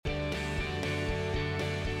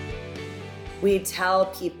We tell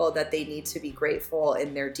people that they need to be grateful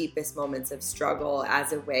in their deepest moments of struggle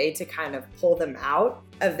as a way to kind of pull them out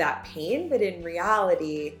of that pain. But in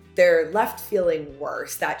reality, they're left feeling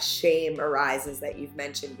worse. That shame arises that you've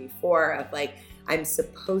mentioned before of like, I'm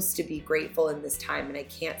supposed to be grateful in this time and I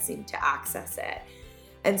can't seem to access it.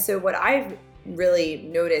 And so what I've really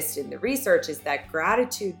noticed in the research is that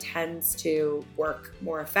gratitude tends to work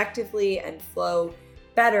more effectively and flow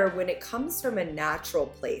better when it comes from a natural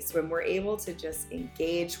place, when we're able to just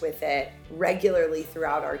engage with it regularly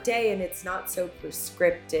throughout our day and it's not so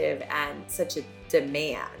prescriptive and such a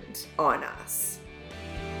demand on us.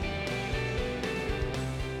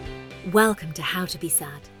 Welcome to How to Be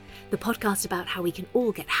Sad, the podcast about how we can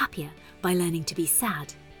all get happier by learning to be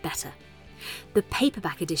sad better. The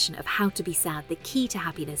paperback edition of How to Be Sad, The Key to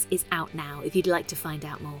Happiness is out now if you'd like to find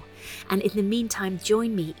out more. And in the meantime,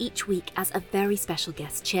 join me each week as a very special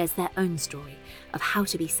guest shares their own story of how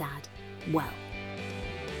to be sad well.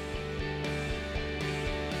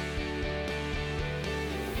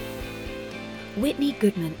 Whitney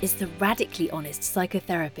Goodman is the radically honest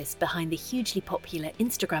psychotherapist behind the hugely popular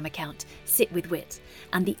Instagram account Sit With Whit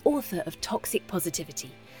and the author of Toxic Positivity,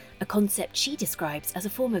 a concept she describes as a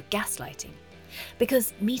form of gaslighting.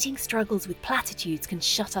 Because meeting struggles with platitudes can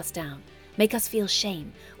shut us down, make us feel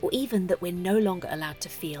shame, or even that we're no longer allowed to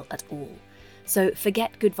feel at all. So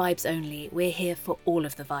forget good vibes only, we're here for all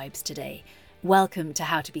of the vibes today. Welcome to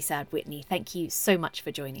How to Be Sad, Whitney. Thank you so much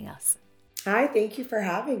for joining us. Hi, thank you for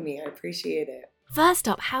having me. I appreciate it. First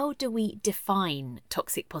up, how do we define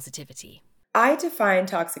toxic positivity? I define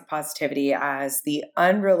toxic positivity as the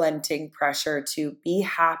unrelenting pressure to be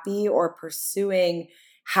happy or pursuing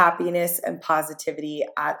happiness and positivity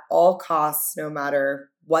at all costs, no matter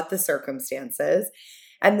what the circumstances.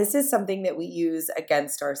 And this is something that we use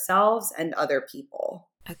against ourselves and other people.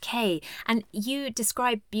 Okay. And you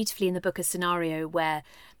describe beautifully in the book a scenario where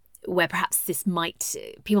perhaps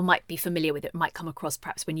people might be familiar with it, might come across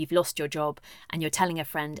perhaps when you've lost your job and you're telling a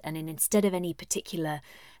friend, and instead of any particular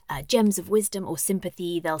gems of wisdom or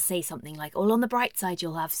sympathy, they'll say something like, oh, on the bright side,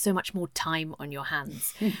 you'll have so much more time on your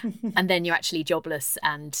hands. And then you're actually jobless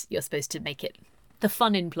and you're supposed to make it the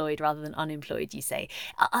fun employed rather than unemployed, you say.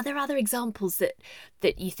 Are there other examples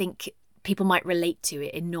that you think people might relate to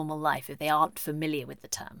it in normal life if they aren't familiar with the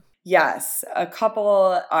term? Yes, a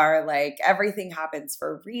couple are like, everything happens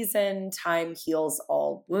for a reason, time heals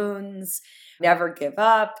all wounds, never give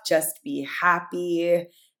up, just be happy.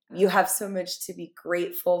 You have so much to be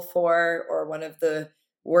grateful for, or one of the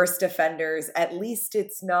worst offenders, at least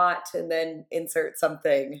it's not, and then insert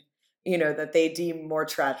something, that they deem more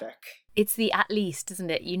tragic. It's the at least,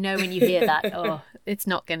 isn't it? When you hear that, oh, it's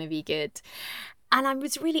not going to be good. And I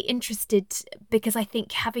was really interested because I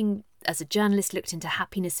think having, as a journalist, looked into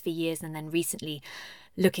happiness for years and then recently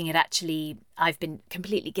looking at I've been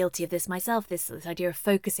completely guilty of this myself, this idea of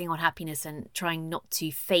focusing on happiness and trying not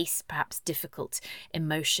to face perhaps difficult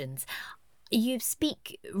emotions. You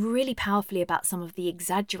speak really powerfully about some of the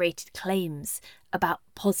exaggerated claims about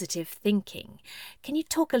positive thinking. Can you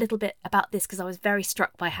talk a little bit about this? Because I was very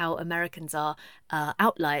struck by how Americans are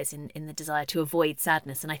outliers in the desire to avoid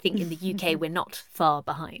sadness. And I think in the UK, we're not far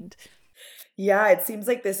behind. Yeah, it seems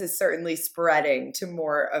like this is certainly spreading to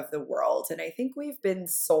more of the world. And I think we've been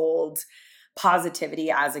sold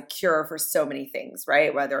positivity as a cure for so many things,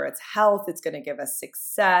 right? Whether it's health, it's going to give us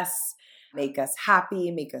success, make us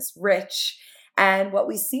happy, make us rich. And what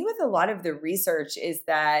we see with a lot of the research is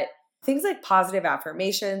that things like positive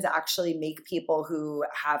affirmations actually make people who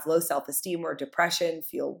have low self-esteem or depression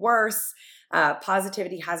feel worse.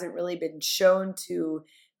 Positivity hasn't really been shown to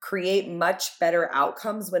create much better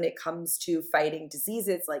outcomes when it comes to fighting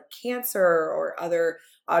diseases like cancer or other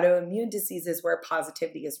autoimmune diseases where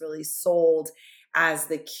positivity is really sold as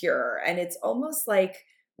the cure. And it's almost like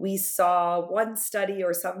we saw one study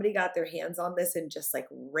or somebody got their hands on this and just like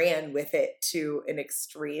ran with it to an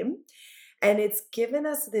extreme. And it's given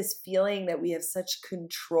us this feeling that we have such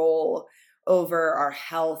control over our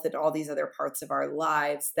health and all these other parts of our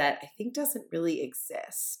lives that I think doesn't really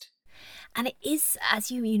exist. And it is, as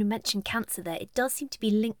you mentioned cancer there, it does seem to be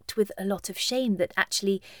linked with a lot of shame that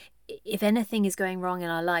actually, if anything is going wrong in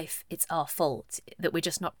our life, it's our fault, that we're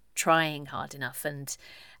just not trying hard enough and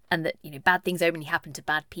that, bad things only happen to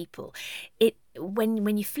bad people.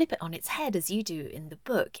 When you flip it on its head, as you do in the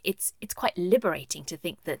book, it's quite liberating to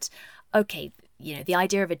think that, okay, the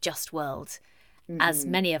idea of a just world, as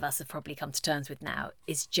many of us have probably come to terms with now,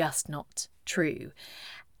 is just not true.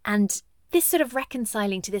 And this sort of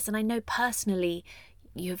reconciling to this, and I know personally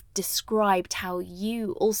you've described how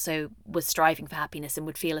you also were striving for happiness and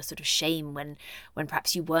would feel a sort of shame when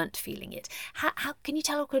perhaps you weren't feeling it. How can you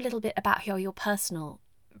tell a little bit about how your personal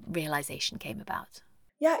realization came about?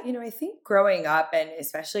 Yeah, I think growing up, and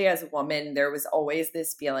especially as a woman, there was always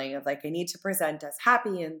this feeling of like, I need to present as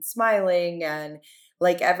happy and smiling and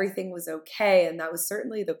like everything was okay. And that was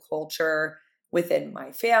certainly the culture within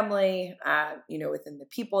my family, within the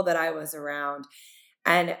people that I was around.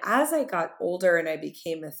 And as I got older and I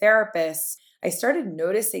became a therapist, I started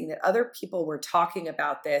noticing that other people were talking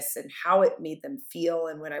about this and how it made them feel.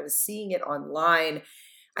 And when I was seeing it online,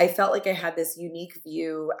 I felt like I had this unique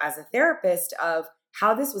view as a therapist of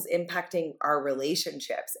how this was impacting our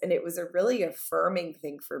relationships. And it was a really affirming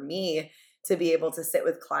thing for me to be able to sit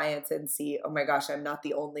with clients and see, oh my gosh, I'm not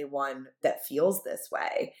the only one that feels this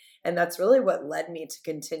way. And that's really what led me to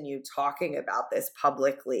continue talking about this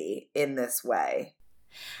publicly in this way.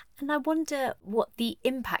 And I wonder what the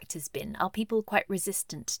impact has been. Are people quite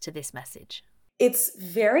resistant to this message? It's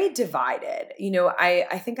very divided.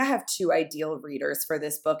 I think I have two ideal readers for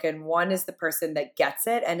this book. And one is the person that gets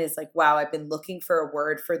it and is like, wow, I've been looking for a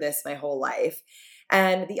word for this my whole life.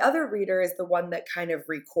 And the other reader is the one that kind of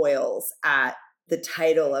recoils at the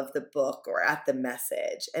title of the book or at the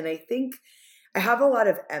message. And I think I have a lot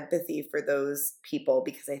of empathy for those people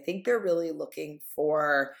because I think they're really looking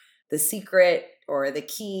for the secret or the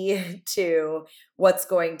key to what's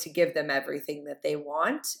going to give them everything that they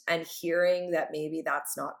want. And hearing that maybe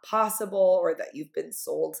that's not possible or that you've been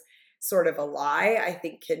sold sort of a lie, I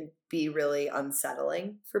think can be really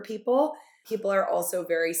unsettling for people. People are also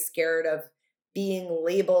very scared of being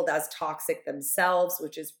labeled as toxic themselves,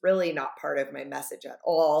 which is really not part of my message at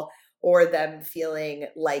all, or them feeling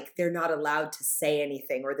like they're not allowed to say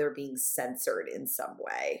anything or they're being censored in some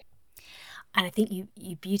way. And I think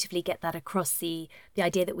you beautifully get that across, the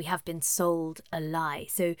idea that we have been sold a lie.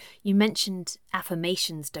 So you mentioned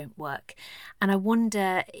affirmations don't work. And I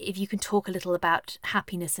wonder if you can talk a little about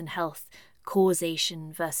happiness and health,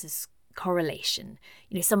 causation versus correlation.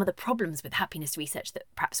 Some of the problems with happiness research that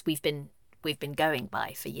perhaps we've been going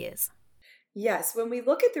by for years. Yes, when we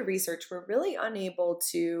look at the research, we're really unable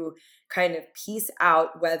to kind of piece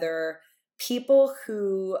out whether people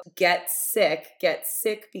who get sick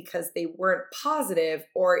because they weren't positive,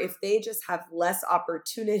 or if they just have less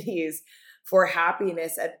opportunities for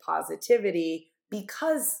happiness and positivity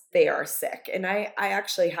because they are sick. And I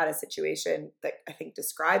actually had a situation that I think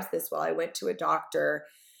describes this well. I went to a doctor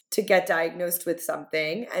to get diagnosed with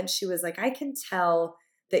something, and she was like, I can tell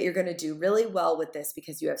that you're going to do really well with this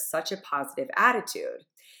because you have such a positive attitude.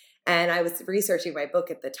 And I was researching my book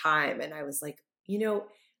at the time, and I was like,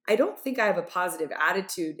 I don't think I have a positive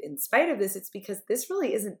attitude in spite of this. It's because this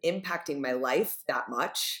really isn't impacting my life that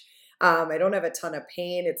much. I don't have a ton of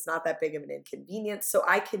pain. It's not that big of an inconvenience. So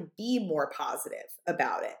I can be more positive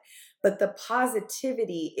about it. But the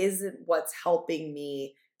positivity isn't what's helping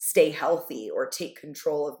me stay healthy or take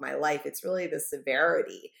control of my life. It's really the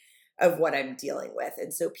severity of what I'm dealing with.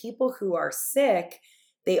 And so people who are sick,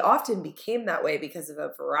 they often became that way because of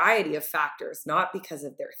a variety of factors, not because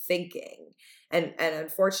of their thinking. And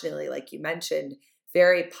unfortunately, like you mentioned,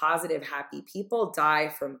 very positive, happy people die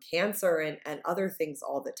from cancer and other things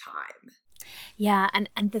all the time. Yeah,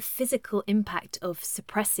 and the physical impact of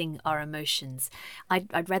suppressing our emotions.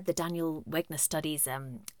 I'd read the Daniel Wegner studies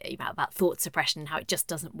about thought suppression and how it just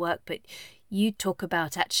doesn't work, but you talk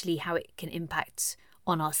about actually how it can impact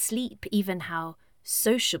on our sleep, even how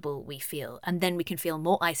sociable we feel, and then we can feel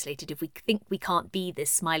more isolated if we think we can't be this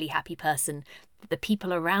smiley happy person that the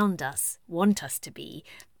people around us want us to be.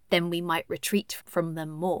 Then we might retreat from them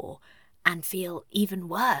more and feel even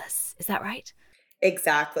worse. Is that right?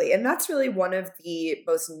 Exactly. And that's really one of the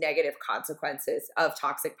most negative consequences of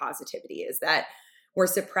toxic positivity, is that we're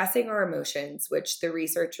suppressing our emotions, which the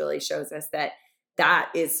research really shows us that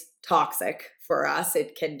that is toxic for us.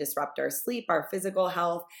 It can disrupt our sleep, our physical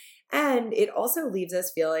health, and it also leaves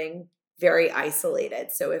us feeling very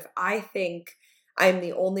isolated. So if I think I'm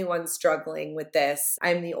the only one struggling with this,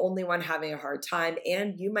 I'm the only one having a hard time,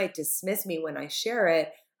 and you might dismiss me when I share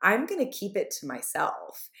it, I'm going to keep it to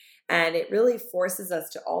myself. And it really forces us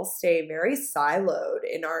to all stay very siloed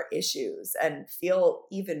in our issues and feel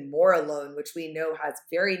even more alone, which we know has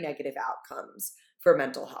very negative outcomes for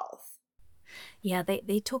mental health. Yeah,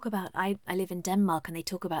 they talk about, I live in Denmark, and they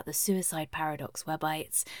talk about the suicide paradox, whereby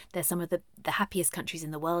they're some of the happiest countries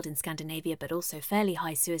in the world in Scandinavia, but also fairly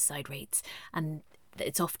high suicide rates. And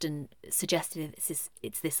it's often suggested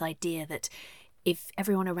it's this idea that if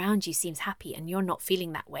everyone around you seems happy and you're not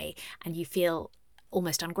feeling that way, and you feel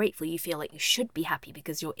almost ungrateful. You feel like you should be happy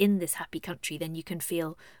because you're in this happy country. Then you can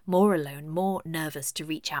feel more alone, more nervous to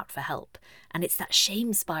reach out for help. And it's that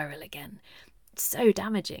shame spiral again. It's so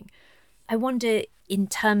damaging. I wonder, in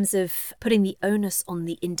terms of putting the onus on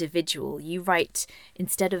the individual, you write,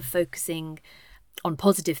 instead of focusing on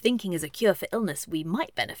positive thinking as a cure for illness, we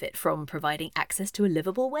might benefit from providing access to a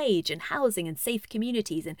livable wage and housing and safe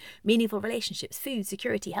communities and meaningful relationships, food,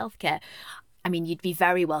 security, healthcare. I mean, you'd be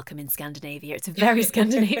very welcome in Scandinavia. It's a very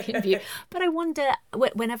Scandinavian view. But I wonder,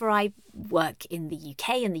 whenever I work in the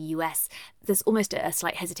UK and the US, there's almost a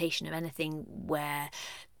slight hesitation of anything where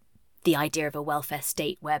the idea of a welfare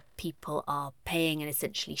state where people are paying and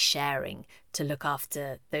essentially sharing to look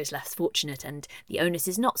after those less fortunate, and the onus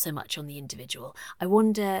is not so much on the individual. I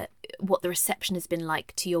wonder what the reception has been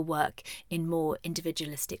like to your work in more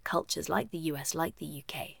individualistic cultures like the US, like the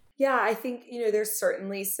UK. Yeah, I think, there's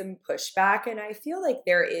certainly some pushback, and I feel like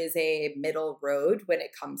there is a middle road when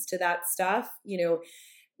it comes to that stuff.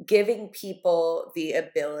 Giving people the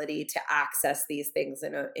ability to access these things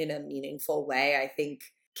in a meaningful way, I think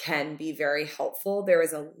can be very helpful. There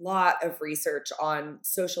is a lot of research on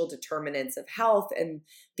social determinants of health, and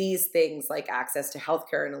these things like access to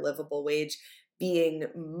healthcare and a livable wage being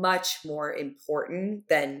much more important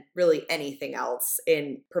than really anything else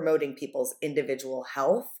in promoting people's individual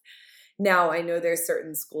health. Now, I know there's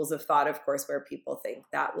certain schools of thought, of course, where people think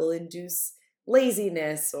that will induce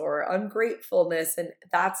laziness or ungratefulness, and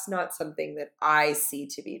that's not something that I see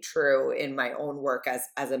to be true in my own work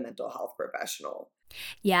as a mental health professional.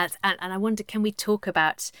 Yes, and I wonder, can we talk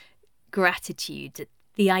about gratitude?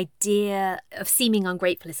 The idea of seeming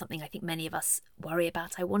ungrateful is something I think many of us worry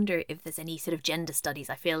about. I wonder if there's any sort of gender studies.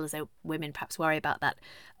 I feel as though women perhaps worry about that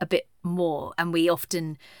a bit more. And we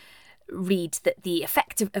often read that the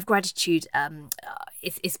effect of gratitude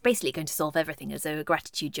is basically going to solve everything, as though a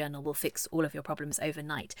gratitude journal will fix all of your problems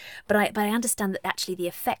overnight. But I understand that actually the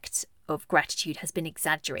effect of gratitude has been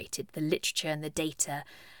exaggerated. The literature and the data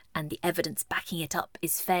and the evidence backing it up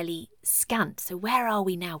is fairly scant. So where are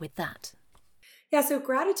we now with that? Yeah, so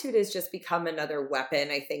gratitude has just become another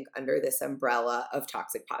weapon, I think, under this umbrella of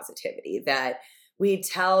toxic positivity, that we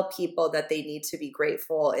tell people that they need to be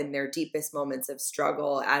grateful in their deepest moments of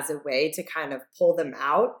struggle as a way to kind of pull them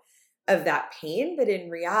out of that pain. But in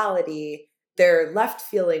reality, they're left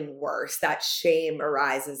feeling worse. That shame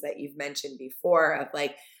arises that you've mentioned before of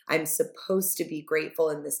like, I'm supposed to be grateful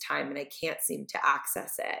in this time and I can't seem to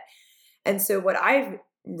access it. And so what I've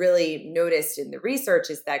really noticed in the research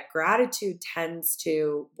is that gratitude tends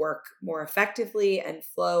to work more effectively and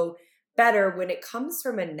flow better when it comes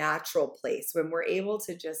from a natural place, when we're able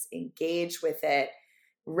to just engage with it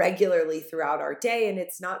regularly throughout our day and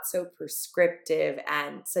it's not so prescriptive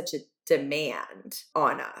and such a demand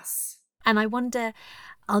on us. And I wonder,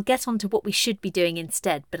 I'll get on to what we should be doing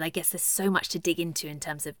instead, but I guess there's so much to dig into in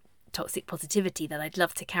terms of toxic positivity that I'd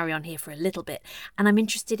love to carry on here for a little bit. And I'm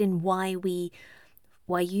interested in why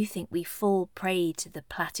you think we fall prey to the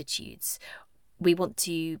platitudes. We want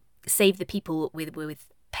to save the people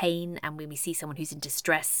with pain, and when we see someone who's in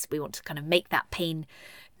distress, we want to kind of make that pain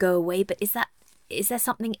go away. But is there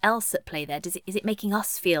something else at play there? Is it making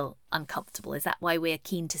us feel uncomfortable? Is that why we're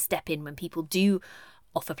keen to step in when people do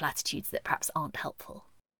offer platitudes that perhaps aren't helpful?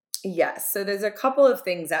 Yes. So there's a couple of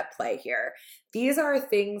things at play here. These are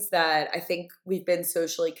things that I think we've been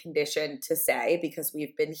socially conditioned to say because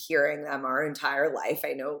we've been hearing them our entire life.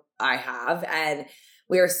 I know I have. And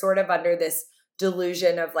we are sort of under this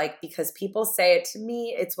delusion of like, because people say it to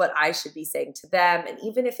me, it's what I should be saying to them. And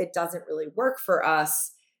even if it doesn't really work for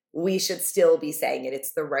us, we should still be saying it.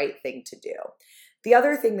 It's the right thing to do. The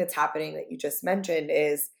other thing that's happening that you just mentioned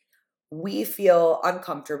is we feel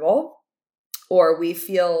uncomfortable or we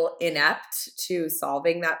feel inept to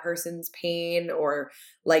solving that person's pain or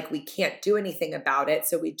like we can't do anything about it.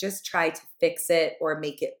 So we just try to fix it or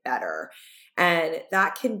make it better. And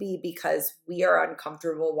that can be because we are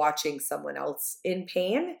uncomfortable watching someone else in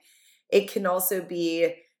pain. It can also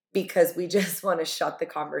be because we just want to shut the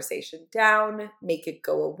conversation down, make it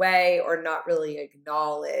go away, or not really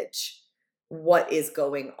acknowledge what is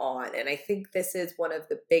going on. And I think this is one of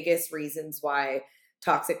the biggest reasons why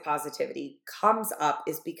toxic positivity comes up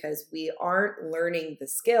is because we aren't learning the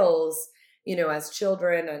skills, as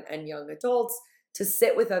children and young adults to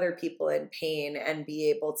sit with other people in pain and be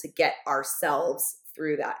able to get ourselves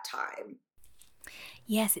through that time.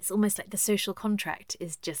 Yes, it's almost like the social contract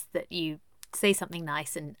is just that you say something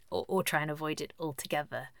nice or try and avoid it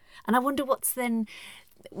altogether. And I wonder what's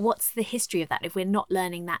the history of that? If we're not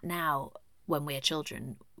learning that now when we're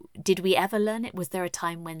children, did we ever learn it? Was there a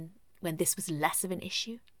time when this was less of an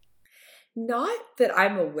issue? Not that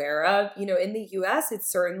I'm aware of. In the US, it's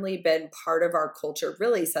certainly been part of our culture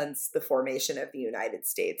really since the formation of the United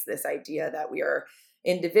States. This idea that we are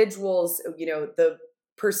individuals, the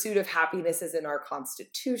pursuit of happiness is in our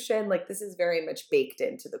constitution. Like, this is very much baked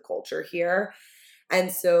into the culture here.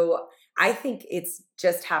 And so I think it's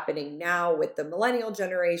just happening now with the millennial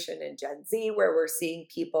generation and Gen Z, where we're seeing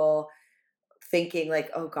people thinking like,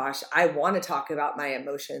 oh gosh, I want to talk about my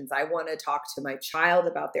emotions. I want to talk to my child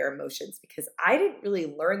about their emotions, because I didn't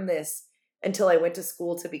really learn this until I went to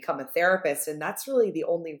school to become a therapist. And that's really the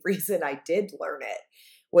only reason I did learn it,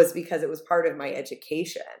 was because it was part of my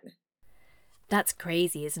education. That's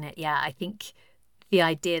crazy, isn't it? Yeah, I think the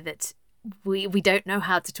idea that we don't know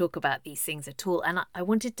how to talk about these things at all. And I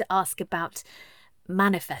wanted to ask about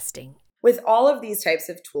manifesting. With all of these types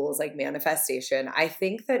of tools like manifestation, I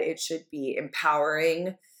think that it should be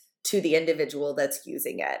empowering to the individual that's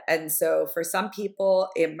using it. And so for some people,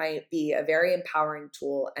 it might be a very empowering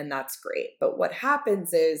tool, and that's great. But what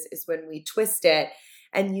happens is when we twist it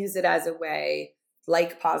and use it as a way,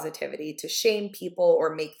 like positivity, to shame people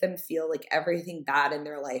or make them feel like everything bad in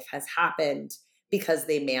their life has happened because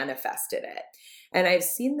they manifested it. And I've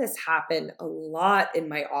seen this happen a lot in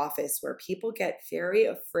my office, where people get very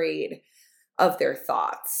afraid of their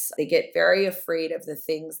thoughts. They get very afraid of the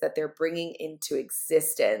things that they're bringing into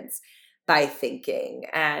existence by thinking.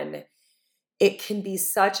 And it can be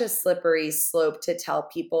such a slippery slope to tell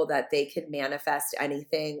people that they can manifest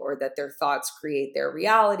anything, or that their thoughts create their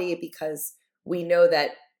reality, because we know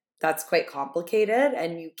that that's quite complicated,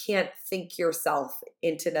 and you can't think yourself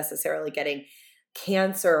into necessarily getting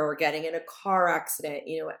cancer or getting in a car accident.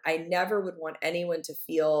 I never would want anyone to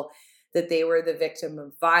feel that they were the victim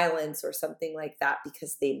of violence or something like that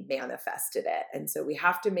because they manifested it. And so we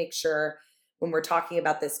have to make sure when we're talking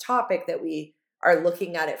about this topic that we are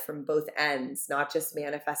looking at it from both ends, not just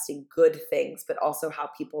manifesting good things, but also how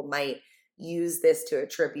people might use this to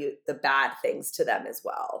attribute the bad things to them as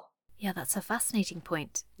well. Yeah, that's a fascinating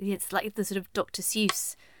point. It's like the sort of Dr.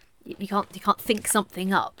 Seuss. You can't think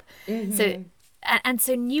something up. Mm-hmm.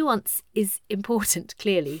 So nuance is important,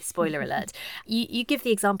 clearly, spoiler alert. You give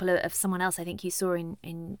the example of someone else I think you saw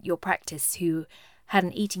in your practice who had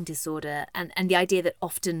an eating disorder, and the idea that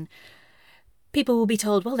often people will be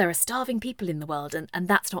told, well, there are starving people in the world, and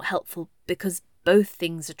that's not helpful because both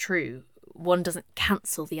things are true. One doesn't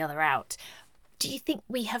cancel the other out. Do you think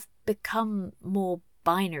we have become more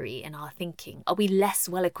binary in our thinking? Are we less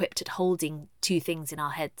well equipped at holding two things in our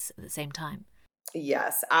heads at the same time?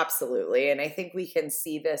 Yes, absolutely. And I think we can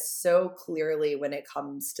see this so clearly when it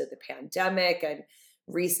comes to the pandemic and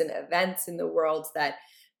recent events in the world, that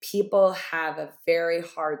people have a very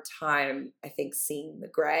hard time, I think, seeing the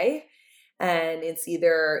gray. And it's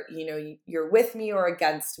either, you're with me or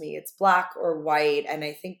against me. It's black or white. And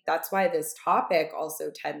I think that's why this topic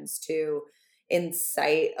also tends to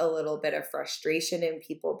incite a little bit of frustration in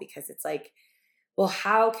people, because it's like, well,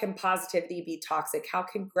 how can positivity be toxic? How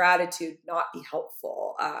can gratitude not be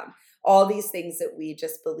helpful? All these things that we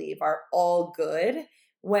just believe are all good,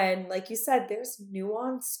 when, like you said, there's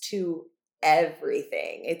nuance to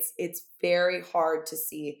everything. It's very hard to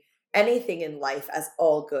see anything in life as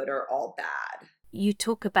all good or all bad. You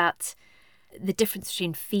talk about the difference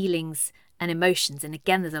between feelings and emotions, and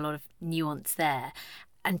again, there's a lot of nuance there.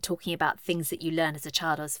 And talking about things that you learn as a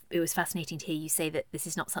child, it was fascinating to hear you say that this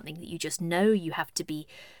is not something that you just know, you have to be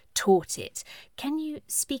taught it. Can you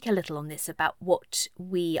speak a little on this, about what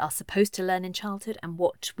we are supposed to learn in childhood and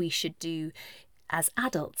what we should do as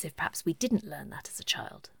adults if perhaps we didn't learn that as a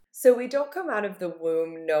child? So we don't come out of the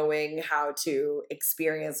womb knowing how to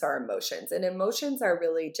experience our emotions. And emotions are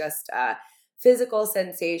really just physical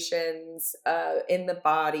sensations in the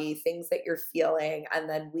body, things that you're feeling, and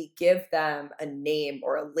then we give them a name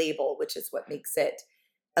or a label, which is what makes it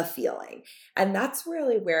a feeling. And that's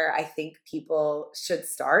really where I think people should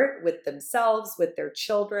start with themselves, with their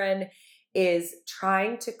children, is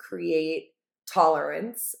trying to create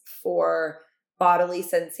tolerance for bodily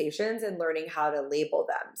sensations and learning how to label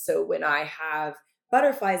them. So when I have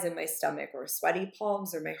butterflies in my stomach or sweaty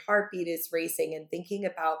palms, or my heartbeat is racing, and thinking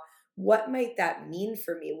about, what might that mean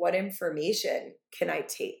for me? What information can I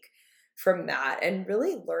take from that? And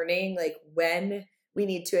really learning like when we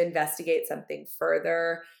need to investigate something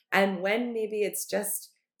further, and when maybe it's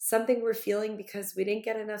just something we're feeling because we didn't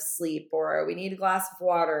get enough sleep, or we need a glass of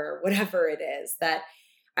water, or whatever it is. That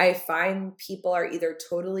I find people are either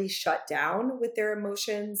totally shut down with their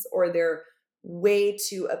emotions, or they're way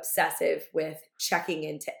too obsessive with checking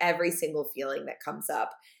into every single feeling that comes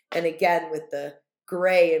up. And again, with the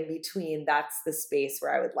gray in between, that's the space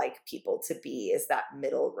where I would like people to be, is that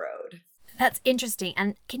middle road. That's interesting.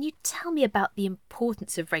 And can you tell me about the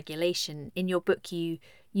importance of regulation? In your book, you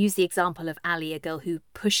use the example of Ali, a girl who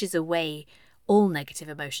pushes away all negative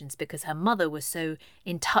emotions because her mother was so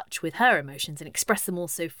in touch with her emotions and expressed them all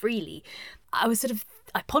so freely. I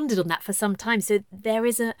pondered on that for some time. So there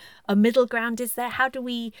is a middle ground, is there? How do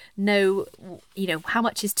we know, how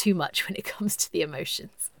much is too much when it comes to the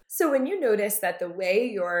emotions? So when you notice that the way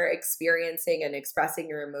you're experiencing and expressing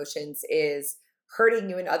your emotions is hurting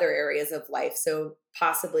you in other areas of life, so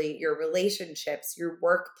possibly your relationships, your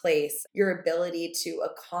workplace, your ability to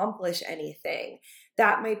accomplish anything,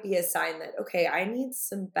 that might be a sign that, okay, I need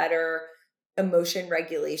some better emotion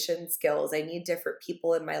regulation skills. I need different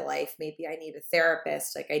people in my life. Maybe I need a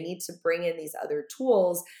therapist. Like I need to bring in these other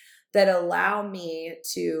tools that allow me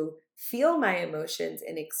to feel my emotions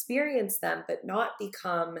and experience them, but not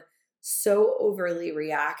become so overly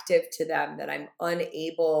reactive to them that I'm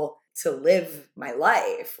unable to live my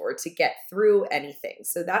life or to get through anything.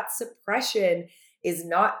 So that suppression is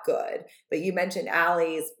not good. But you mentioned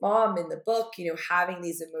Allie's mom in the book, having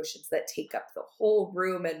these emotions that take up the whole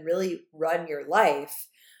room and really run your life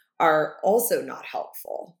are also not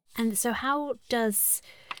helpful. And so how does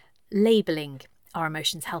labeling our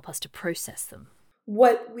emotions help us to process them?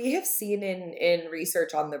 What we have seen in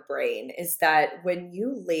research on the brain is that when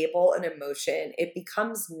you label an emotion, it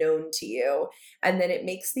becomes known to you, and then it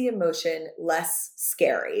makes the emotion less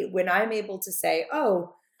scary. When I'm able to say,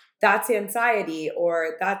 oh, that's anxiety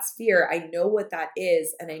or that's fear, I know what that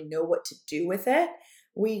is and I know what to do with it,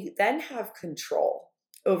 we then have control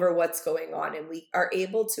over what's going on, and we are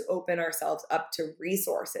able to open ourselves up to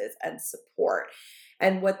resources and support.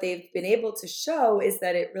 And what they've been able to show is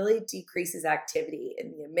that it really decreases activity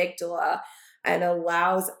in the amygdala and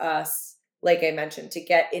allows us, like I mentioned, to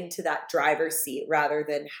get into that driver's seat rather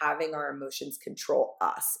than having our emotions control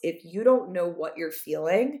us. If you don't know what you're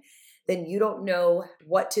feeling, then you don't know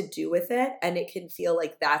what to do with it. And it can feel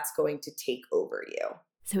like that's going to take over you.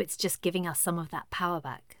 So it's just giving us some of that power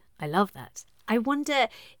back. I love that. I wonder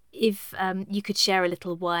if you could share a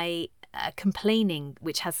little why complaining,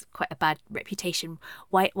 which has quite a bad reputation,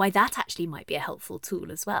 why that actually might be a helpful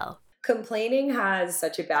tool as well. Complaining has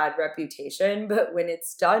such a bad reputation, but when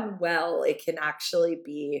it's done well, it can actually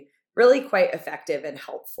be really quite effective and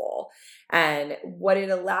helpful. And what it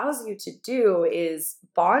allows you to do is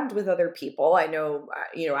bond with other people. I know,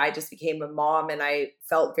 I just became a mom and I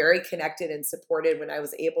felt very connected and supported when I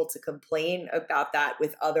was able to complain about that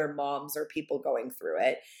with other moms or people going through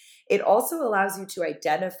it. It also allows you to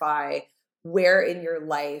identify where in your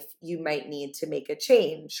life you might need to make a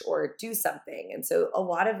change or do something. And so a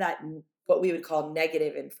lot of that, what we would call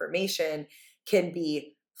negative information, can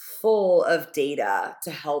be full of data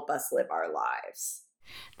to help us live our lives.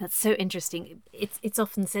 That's so interesting. It's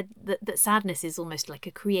often said that sadness is almost like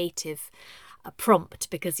a creative prompt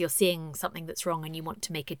because you're seeing something that's wrong and you want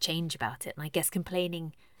to make a change about it. And I guess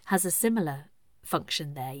complaining has a similar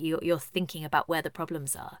function there. You're thinking about where the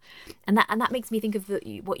problems are, and that makes me think of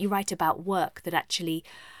what you write about work, that actually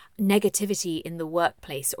negativity in the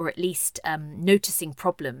workplace, or at least noticing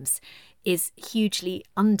problems, is hugely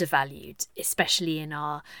undervalued, especially in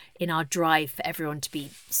our drive for everyone to be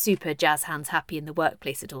super jazz hands happy in the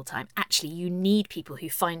workplace at all time. Actually, you need people who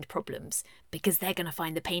find problems because they're going to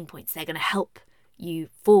find the pain points. They're going to help you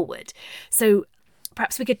forward. So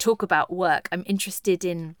perhaps we could talk about work. I'm interested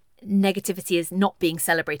in negativity is not being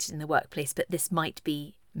celebrated in the workplace, but this might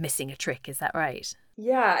be missing a trick. Is that right?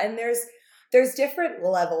 Yeah, and there's different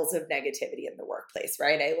levels of negativity in the workplace,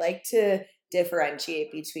 right? I like to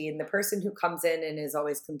differentiate between the person who comes in and is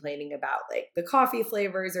always complaining about like the coffee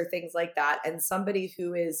flavors or things like that, and somebody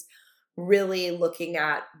who is really looking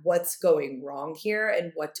at what's going wrong here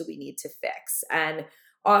and what do we need to fix. And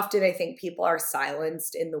often I think people are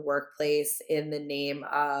silenced in the workplace in the name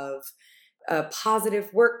of a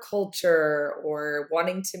positive work culture or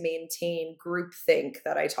wanting to maintain groupthink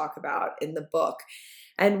that I talk about in the book.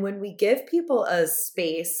 And when we give people a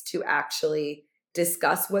space to actually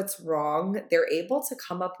discuss what's wrong, they're able to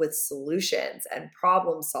come up with solutions and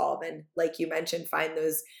problem solve. And like you mentioned, find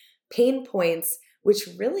those pain points, which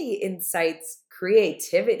really incites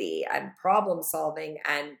creativity and problem solving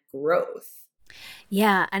and growth.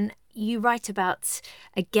 Yeah. And you write about,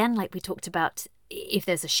 again, like we talked about, if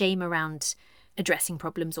there's a shame around addressing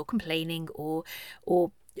problems or complaining or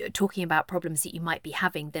talking about problems that you might be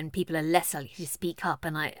having, then people are less likely to speak up.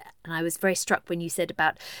 And I was very struck when you said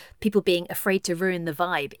about people being afraid to ruin the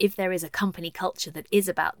vibe. If there is a company culture that is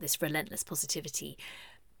about this relentless positivity,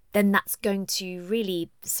 then that's going to really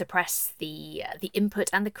suppress the input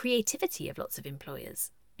and the creativity of lots of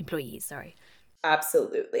employees. Sorry.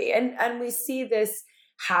 Absolutely. And we see this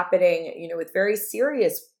happening, with very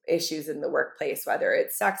serious issues in the workplace, whether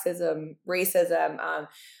it's sexism, racism,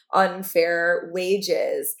 unfair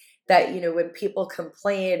wages, that, when people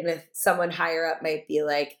complain, someone higher up might be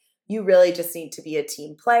like, you really just need to be a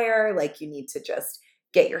team player. Like, you need to just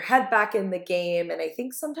get your head back in the game. And I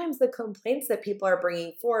think sometimes the complaints that people are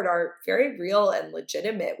bringing forward are very real and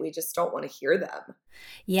legitimate. We just don't want to hear them.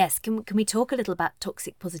 Yes. Can we talk a little about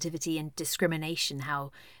toxic positivity and discrimination,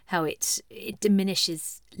 how it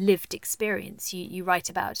diminishes lived experience? You write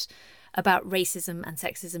about racism and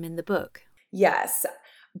sexism in the book. Yes.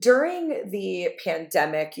 During the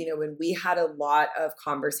pandemic, when we had a lot of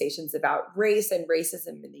conversations about race and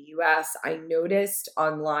racism in the US, I noticed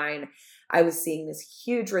online, I was seeing this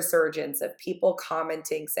huge resurgence of people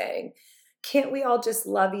commenting saying, can't we all just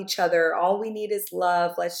love each other? All we need is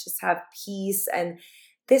love. Let's just have peace. And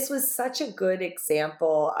this was such a good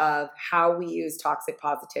example of how we use toxic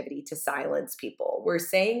positivity to silence people. We're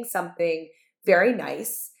saying something very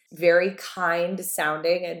nice, very kind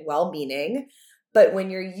sounding and well meaning. But when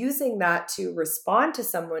you're using that to respond to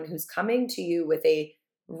someone who's coming to you with a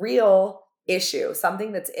real issue,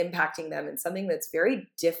 something that's impacting them and something that's very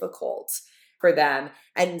difficult for them,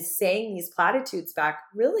 and saying these platitudes back,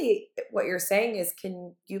 really what you're saying is,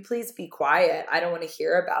 can you please be quiet? I don't want to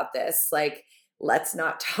hear about this. Like, let's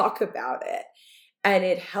not talk about it. And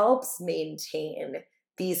it helps maintain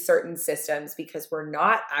these certain systems because we're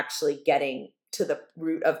not actually getting to the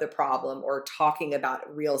root of the problem or talking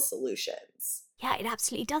about real solutions. Yeah, it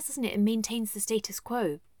absolutely does, doesn't it? It maintains the status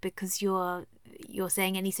quo because you're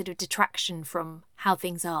saying any sort of detraction from how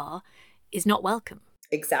things are is not welcome.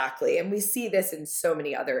 Exactly. And we see this in so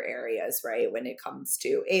many other areas, right? When it comes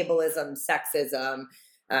to ableism, sexism,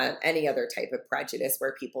 any other type of prejudice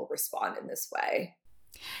where people respond in this way.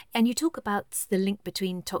 And you talk about the link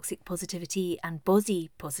between toxic positivity and body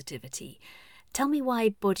positivity. Tell me why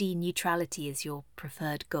body neutrality is your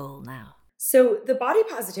preferred goal now. So the body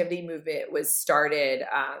positivity movement was started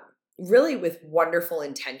really with wonderful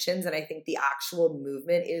intentions. And I think the actual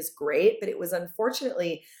movement is great, but it was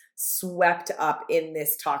unfortunately swept up in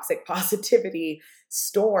this toxic positivity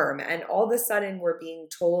storm. And all of a sudden, we're being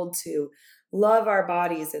told to love our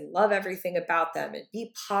bodies and love everything about them and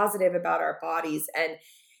be positive about our bodies. And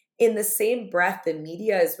in the same breath, the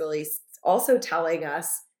media is really also telling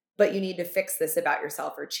us, but you need to fix this about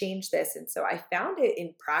yourself or change this. And so I found it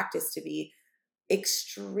in practice to be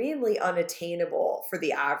extremely unattainable for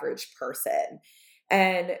the average person.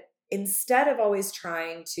 And instead of always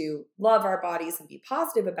trying to love our bodies and be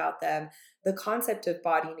positive about them, the concept of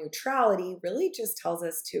body neutrality really just tells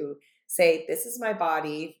us to say, this is my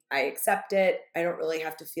body. I accept it. I don't really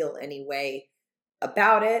have to feel any way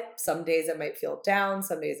about it. Some days I might feel down.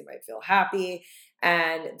 Some days I might feel happy.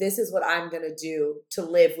 And this is what I'm going to do to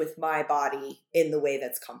live with my body in the way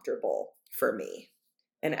that's comfortable for me.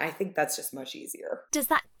 And I think that's just much easier. Does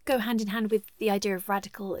that go hand in hand with the idea of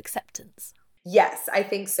radical acceptance? Yes, I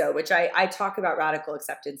think so, which I talk about radical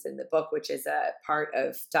acceptance in the book, which is a part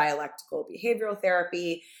of dialectical behavioral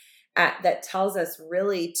therapy that tells us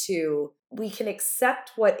really we can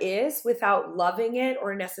accept what is without loving it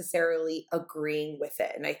or necessarily agreeing with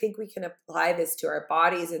it. And I think we can apply this to our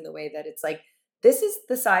bodies in the way that it's like, this is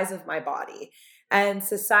the size of my body. And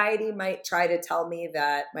society might try to tell me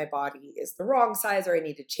that my body is the wrong size or I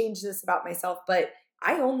need to change this about myself, but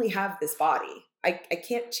I only have this body. I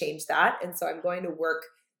can't change that. And so I'm going to work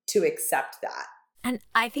to accept that. And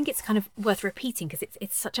I think it's kind of worth repeating because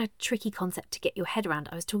it's such a tricky concept to get your head around.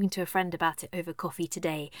 I was talking to a friend about it over coffee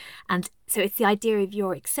today. And so it's the idea of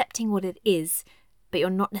you're accepting what it is, but you're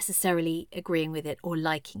not necessarily agreeing with it or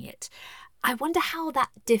liking it. I wonder how that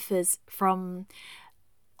differs from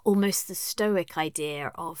almost the Stoic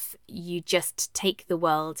idea of you just take the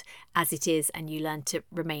world as it is and you learn to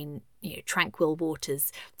remain, tranquil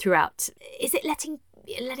waters throughout. Is it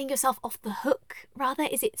letting yourself off the hook, rather?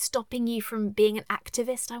 Is it stopping you from being an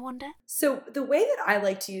activist, I wonder? So the way that I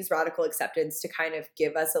like to use radical acceptance to kind of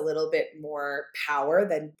give us a little bit more power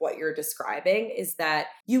than what you're describing is that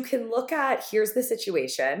you can look at, here's the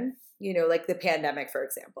situation, like the pandemic, for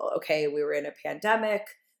example. Okay, we were in a pandemic.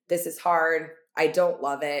 This is hard. I don't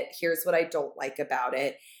love it. Here's what I don't like about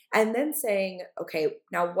it. And then saying, okay,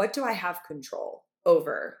 now what do I have control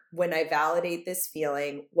over when I validate this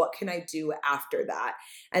feeling? What can I do after that?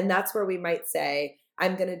 And that's where we might say,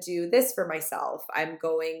 I'm going to do this for myself. I'm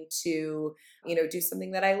going to, do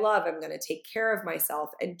something that I love. I'm going to take care of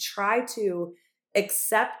myself and try to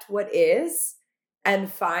accept what is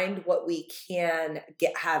and find what we can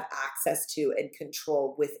have access to and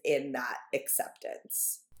control within that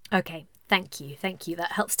acceptance. Okay, thank you. Thank you.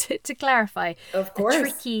 That helps to clarify Of a course.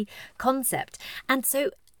 tricky concept. And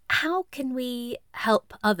so, how can we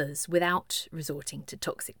help others without resorting to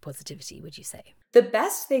toxic positivity, would you say? The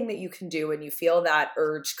best thing that you can do when you feel that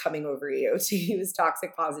urge coming over you to use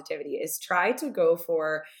toxic positivity is try to go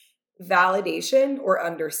for validation or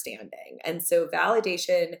understanding. And so,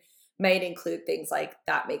 validation might include things like,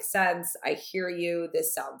 that makes sense. I hear you.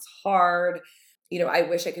 This sounds hard. I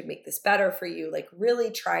wish I could make this better for you. Like,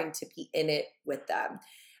 really trying to be in it with them.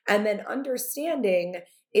 And then understanding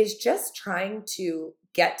is just trying to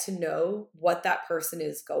get to know what that person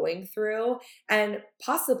is going through and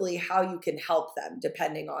possibly how you can help them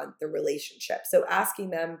depending on the relationship. So asking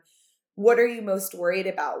them, what are you most worried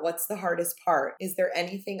about? What's the hardest part? Is there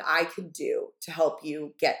anything I can do to help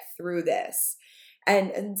you get through this?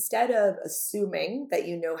 And instead of assuming that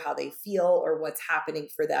you know how they feel or what's happening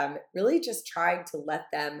for them, really just trying to let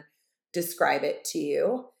them describe it to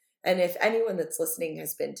you. And if anyone that's listening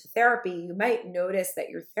has been to therapy, you might notice that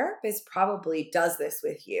your therapist probably does this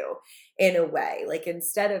with you in a way. Like,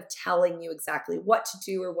 instead of telling you exactly what to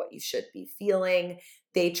do or what you should be feeling,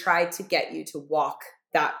 they try to get you to walk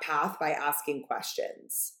that path by asking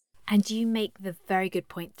questions. And you make the very good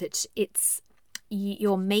point that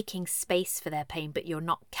you're making space for their pain, but you're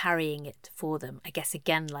not carrying it for them. I guess,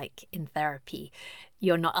 again, like in therapy,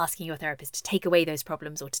 you're not asking your therapist to take away those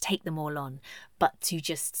problems or to take them all on, but to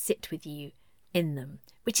just sit with you in them,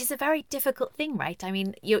 which is a very difficult thing, right? I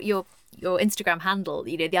mean, your Instagram handle,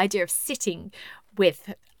 the idea of sitting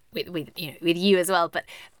with you as well, but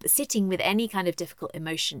sitting with any kind of difficult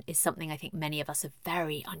emotion is something I think many of us are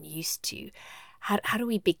very unused to. How do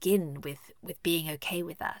we begin with being okay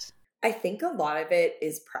with that? I think a lot of it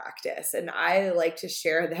is practice. And I like to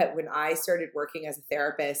share that when I started working as a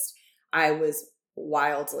therapist, I was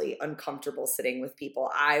wildly uncomfortable sitting with people.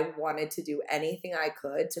 I wanted to do anything I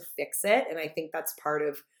could to fix it. And I think that's part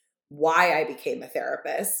of why I became a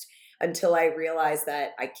therapist, until I realized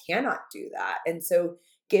that I cannot do that. And so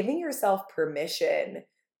giving yourself permission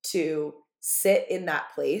to sit in that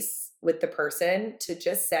place with the person, to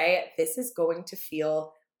just say, this is going to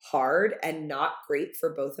feel hard and not great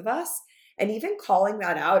for both of us. And even calling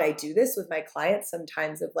that out. I do this with my clients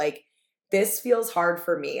sometimes, of like, this feels hard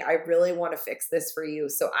for me. I really want to fix this for you.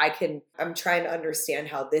 So I'm trying to understand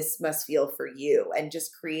how this must feel for you. And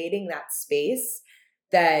just creating that space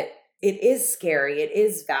that it is scary, it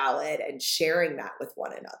is valid, and sharing that with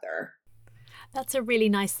one another. That's a really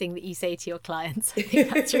nice thing that you say to your clients. I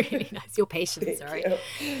think that's really nice. Your patients, sorry.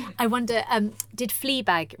 I wonder, did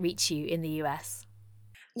Fleabag reach you in the US?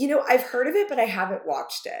 I've heard of it, but I haven't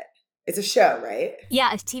watched it. It's a show, right?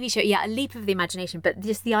 Yeah, a TV show. Yeah, a leap of the imagination. But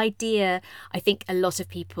just the idea, I think a lot of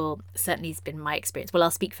people, certainly has been my experience. Well, I'll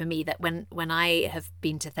speak for me, that when I have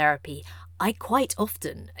been to therapy, I quite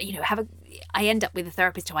often, I end up with a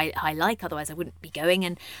therapist who I like, otherwise I wouldn't be going.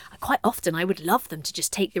 And quite often I would love them to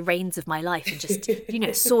just take the reins of my life and just,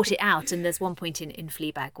 sort it out. And there's one point in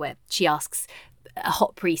Fleabag where she asks a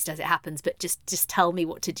hot priest, as it happens, but just tell me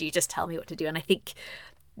what to do. Just tell me what to do. And I think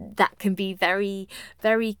that can be very,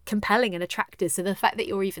 very compelling and attractive. So the fact that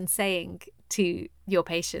you're even saying to your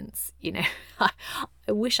patients, I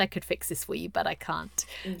wish I could fix this for you, but I can't.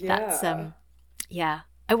 Yeah. That's,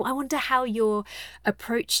 I wonder how your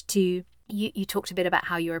approach to, you talked a bit about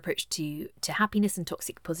how your approach to happiness and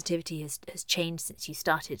toxic positivity has changed since you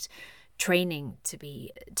started training to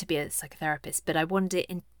be a psychotherapist. But I wonder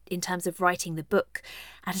in terms of writing the book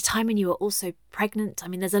at a time when you were also pregnant. I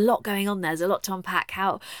mean, there's a lot going on there. There's a lot to unpack.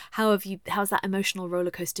 How's that emotional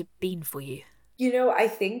roller coaster been for you? I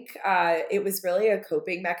think it was really a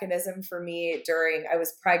coping mechanism for me I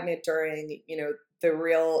was pregnant during, the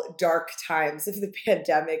real dark times of the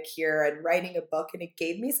pandemic here, and writing a book, and it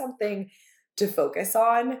gave me something to focus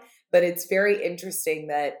on. But it's very interesting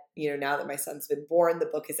that, now that my son's been born, the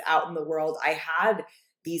book is out in the world, I had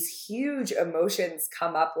these huge emotions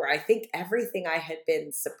come up where I think everything I had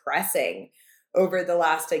been suppressing over the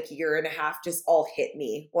last year and a half just all hit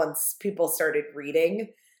me once people started reading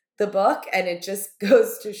the book. And it just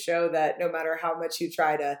goes to show that no matter how much you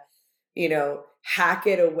try to, hack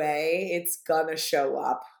it away, it's gonna show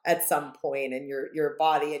up at some point, and your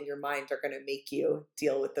body and your mind are gonna make you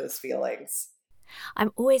deal with those feelings.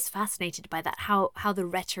 I'm always fascinated by that, how the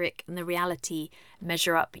rhetoric and the reality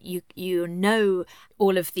measure up. You know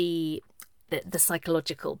all of the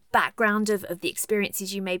psychological background of the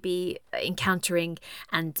experiences you may be encountering,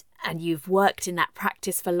 and you've worked in that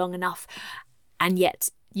practice for long enough, and yet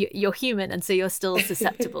you're human, and so you're still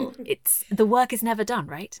susceptible. The work is never done,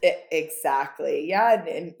 right? Exactly. Yeah,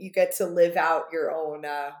 and you get to live out your own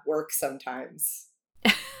work sometimes.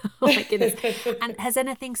 Oh my goodness. And has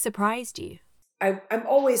anything surprised you? I'm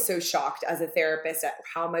always so shocked as a therapist at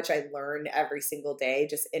how much I learn every single day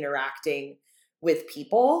just interacting with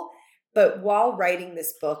people. But while writing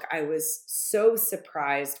this book, I was so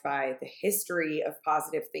surprised by the history of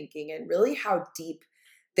positive thinking and really how deep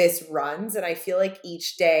this runs. And I feel like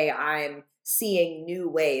each day I'm seeing new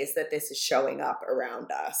ways that this is showing up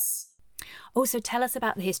around us. Also, tell us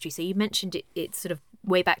about the history. So you mentioned it's sort of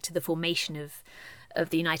way back to the formation of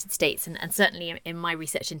the United States, and certainly in my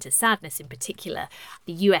research into sadness in particular,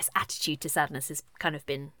 the US attitude to sadness has kind of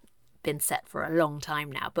been set for a long time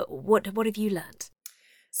now. But what have you learned?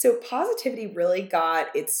 So positivity really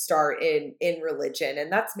got its start in religion, and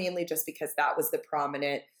that's mainly just because that was the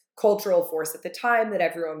prominent cultural force at the time that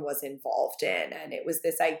everyone was involved in. And it was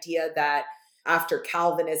this idea that after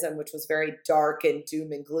Calvinism, which was very dark and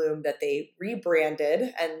doom and gloom, that they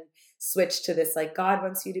rebranded and switched to this like God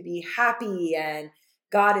wants you to be happy and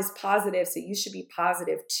God is positive, so you should be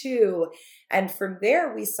positive too. And from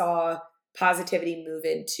there, we saw positivity move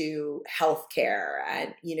into healthcare.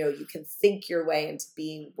 And, you can think your way into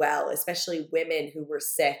being well, especially women who were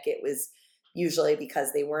sick. It was usually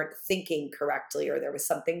because they weren't thinking correctly or there was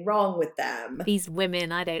something wrong with them. These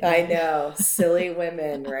women, I don't know. I know, silly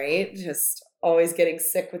women, right? Just always getting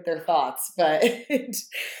sick with their thoughts. But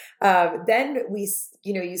then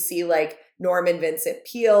you see like Norman Vincent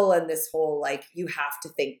Peale and this whole like, you have to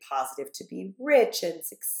think positive to be rich and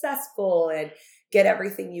successful and get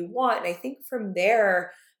everything you want. And I think from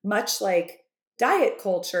there, much like diet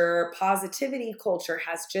culture, positivity culture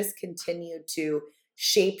has just continued to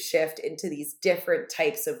shapeshift into these different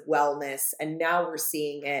types of wellness. And now we're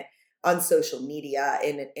seeing it on social media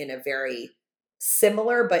in a very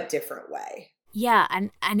similar but different way. Yeah,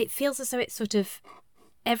 and it feels as though it's sort of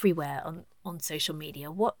everywhere on social media.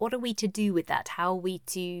 What are we to do with that? How are we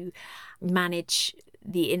to manage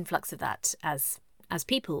the influx of that as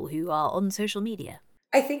people who are on social media?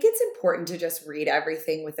 I think it's important to just read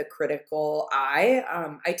everything with a critical eye.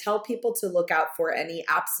 I tell people to look out for any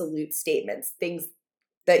absolute statements, things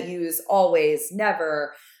that use always,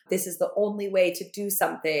 never, this is the only way to do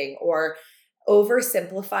something, or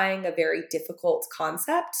oversimplifying a very difficult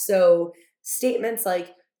concept. So statements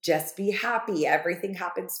like, just be happy, everything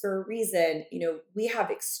happens for a reason. We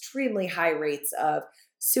have extremely high rates of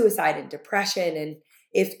suicide and depression. And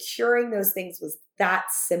if curing those things was that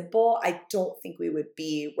simple, I don't think we would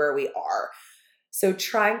be where we are. So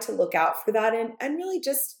trying to look out for that and really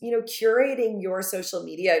just, curating your social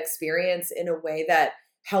media experience in a way that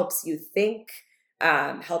helps you think,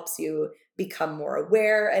 helps you become more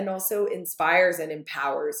aware, and also inspires and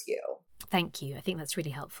empowers you. Thank you. I think that's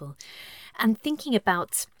really helpful. And thinking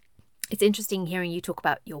about, it's interesting hearing you talk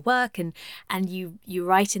about your work and you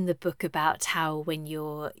write in the book about how when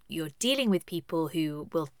you're dealing with people who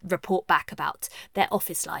will report back about their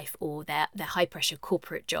office life or their high pressure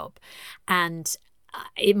corporate job, and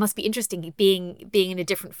it must be interesting being in a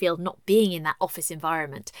different field, not being in that office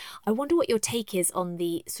environment. I wonder what your take is on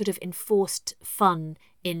the sort of enforced fun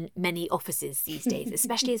in many offices these days,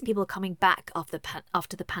 especially as people are coming back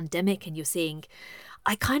after the pandemic, and you're seeing,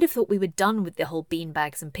 I kind of thought we were done with the whole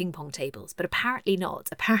beanbags and ping pong tables, but apparently not.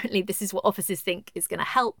 Apparently this is what offices think is going to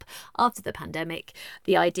help after the pandemic,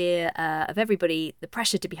 the idea of everybody, the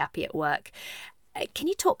pressure to be happy at work. Can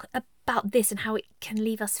you talk about this and how it can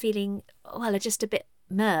leave us feeling, well, just a bit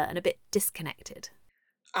meh and a bit disconnected?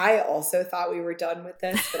 I also thought we were done with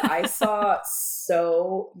this, but I saw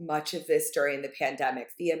so much of this during the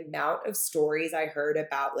pandemic. The amount of stories I heard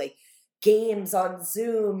about like games on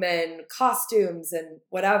Zoom and costumes and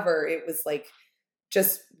whatever, it was like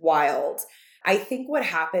just wild. I think what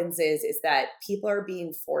happens is that people are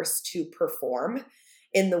being forced to perform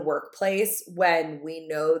in the workplace when we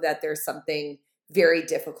know that there's something very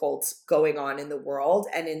difficult going on in the world.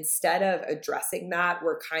 And instead of addressing that,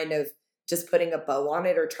 we're kind of just putting a bow on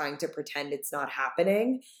it or trying to pretend it's not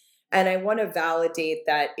happening. And I want to validate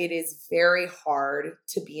that it is very hard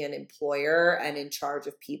to be an employer and in charge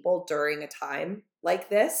of people during a time like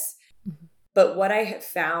this. Mm-hmm. But what I have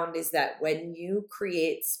found is that when you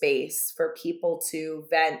create space for people to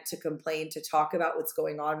vent, to complain, to talk about what's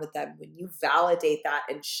going on with them, when you validate that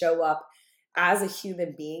and show up as a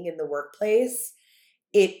human being in the workplace,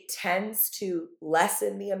 it tends to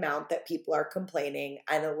lessen the amount that people are complaining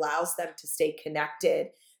and allows them to stay connected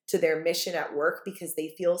to their mission at work because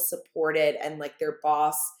they feel supported and like their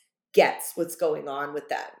boss gets what's going on with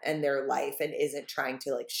them and their life and isn't trying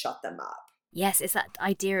to like shut them up. Yes, it's that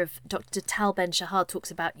idea of Dr. Tal Ben-Shahar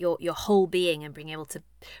talks about your whole being and being able to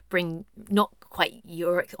bring not quite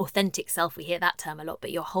your authentic self. We hear that term a lot,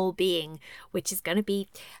 but your whole being, which is going to be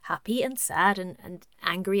happy and sad and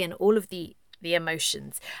angry and all of the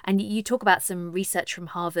emotions. And you talk about some research from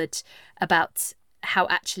Harvard about how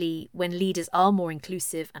actually when leaders are more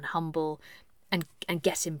inclusive and humble and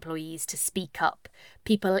get employees to speak up,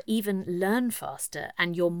 people even learn faster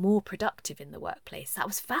and you're more productive in the workplace. That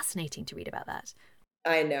was fascinating to read about that.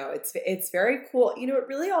 I know, it's very cool. It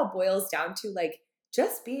really all boils down to like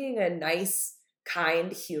just being a nice,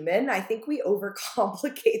 kind human. I think we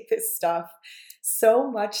overcomplicate this stuff so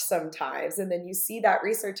much sometimes. And then you see that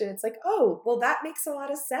research and it's like, oh, well, that makes a lot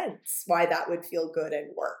of sense why that would feel good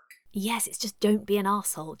and work. Yes, it's just don't be an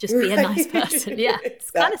asshole. Just be a nice person. Yeah, it's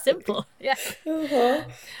kind of simple. Yeah,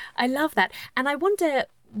 I love that. And I wonder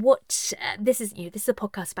what this is. This is a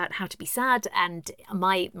podcast about how to be sad, and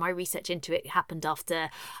my research into it happened after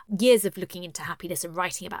years of looking into happiness and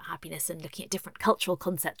writing about happiness and looking at different cultural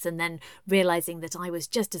concepts, and then realizing that I was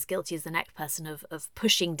just as guilty as the next person of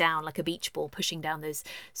pushing down like a beach ball, pushing down those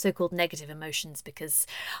so-called negative emotions because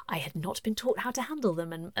I had not been taught how to handle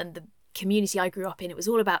them, and the community I grew up in, it was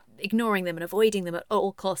all about ignoring them and avoiding them at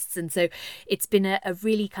all costs. And so it's been a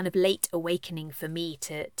really kind of late awakening for me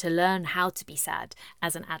to learn how to be sad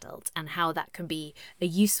as an adult and how that can be a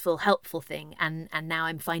useful, helpful thing. And now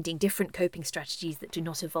I'm finding different coping strategies that do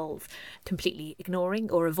not involve completely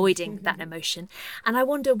ignoring or avoiding that emotion. And I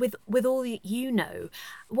wonder, with all that you know,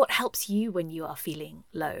 what helps you when you are feeling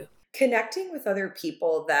low? Connecting with other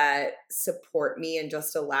people that support me and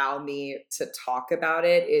just allow me to talk about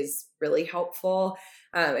it is really helpful.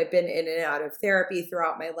 I've been in and out of therapy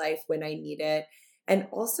throughout my life when I need it. And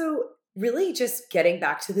also really just getting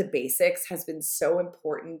back to the basics has been so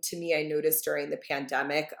important to me. I noticed during the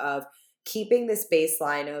pandemic of keeping this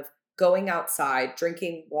baseline of going outside,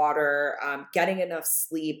 drinking water, getting enough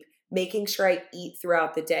sleep, making sure I eat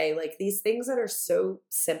throughout the day. Like these things that are so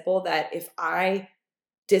simple that if I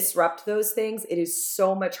disrupt those things, it is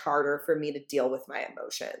so much harder for me to deal with my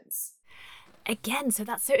emotions. Again, so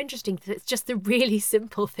that's so interesting that it's just the really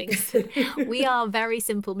simple things. We are very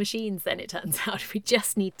simple machines then, it turns out. We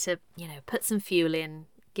just need to, put some fuel in,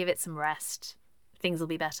 give it some rest. Things will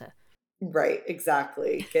be better. Right,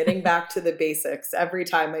 exactly. Getting back to the basics. Every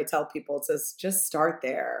time I tell people to just start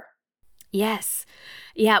there. Yes.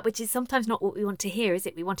 Yeah, which is sometimes not what we want to hear, is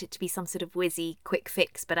it? We want it to be some sort of whizzy quick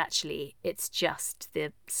fix, but actually it's just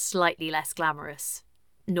the slightly less glamorous,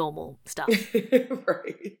 normal stuff.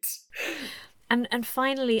 Right. And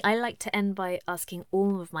finally, I like to end by asking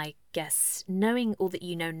all of my guests, knowing all that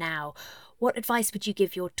you know now, what advice would you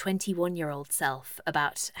give your 21-year-old self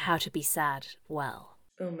about how to be sad well?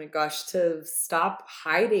 Oh my gosh, to stop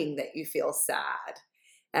hiding that you feel sad.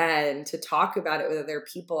 And to talk about it with other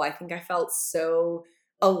people. I think I felt so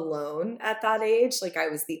alone at that age. Like I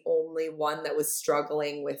was the only one that was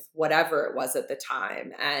struggling with whatever it was at the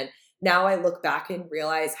time. And now I look back and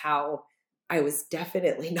realize how I was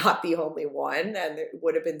definitely not the only one. And it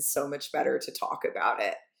would have been so much better to talk about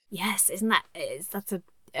it. Yes, that's a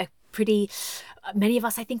pretty, many of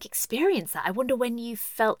us, I think, experience that. I wonder when you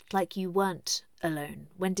felt like you weren't alone.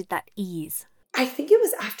 When did that ease? I think it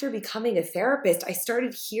was after becoming a therapist, I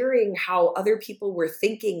started hearing how other people were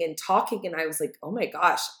thinking and talking. And I was like, oh my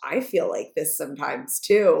gosh, I feel like this sometimes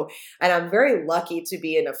too. And I'm very lucky to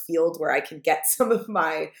be in a field where I can get some of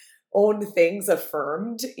my own things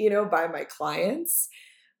affirmed, by my clients.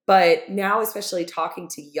 But now, especially talking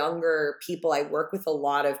to younger people, I work with a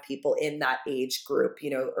lot of people in that age group,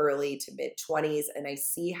 early to mid 20s. And I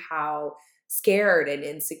see how scared and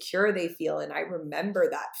insecure they feel. And I remember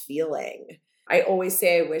that feeling. I always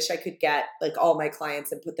say I wish I could get like all my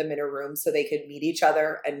clients and put them in a room so they could meet each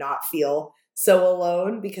other and not feel so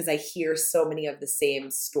alone, because I hear so many of the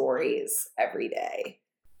same stories every day.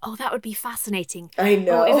 Oh, that would be fascinating. I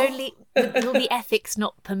know. Oh, if only will the ethics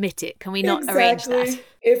not permit it? Can we not arrange that?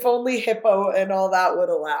 If only Hippo and all that would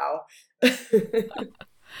allow.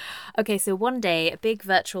 Okay, so one day, a big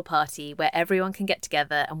virtual party where everyone can get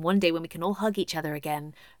together, and one day when we can all hug each other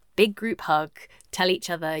again. Big group hug, tell each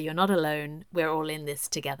other you're not alone, we're all in this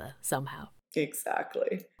together somehow.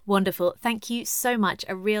 Exactly. Wonderful. Thank you so much.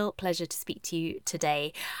 A real pleasure to speak to you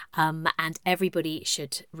today. And everybody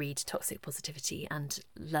should read Toxic Positivity and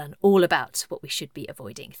learn all about what we should be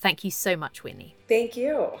avoiding. Thank you so much, Whitney. Thank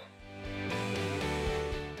you.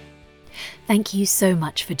 Thank you so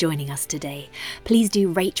much for joining us today. Please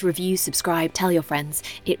do rate, review, subscribe, tell your friends.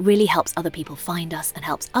 It really helps other people find us and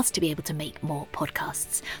helps us to be able to make more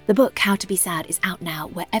podcasts. The book, How to Be Sad, is out now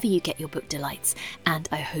wherever you get your book delights, and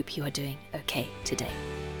I hope you are doing okay today.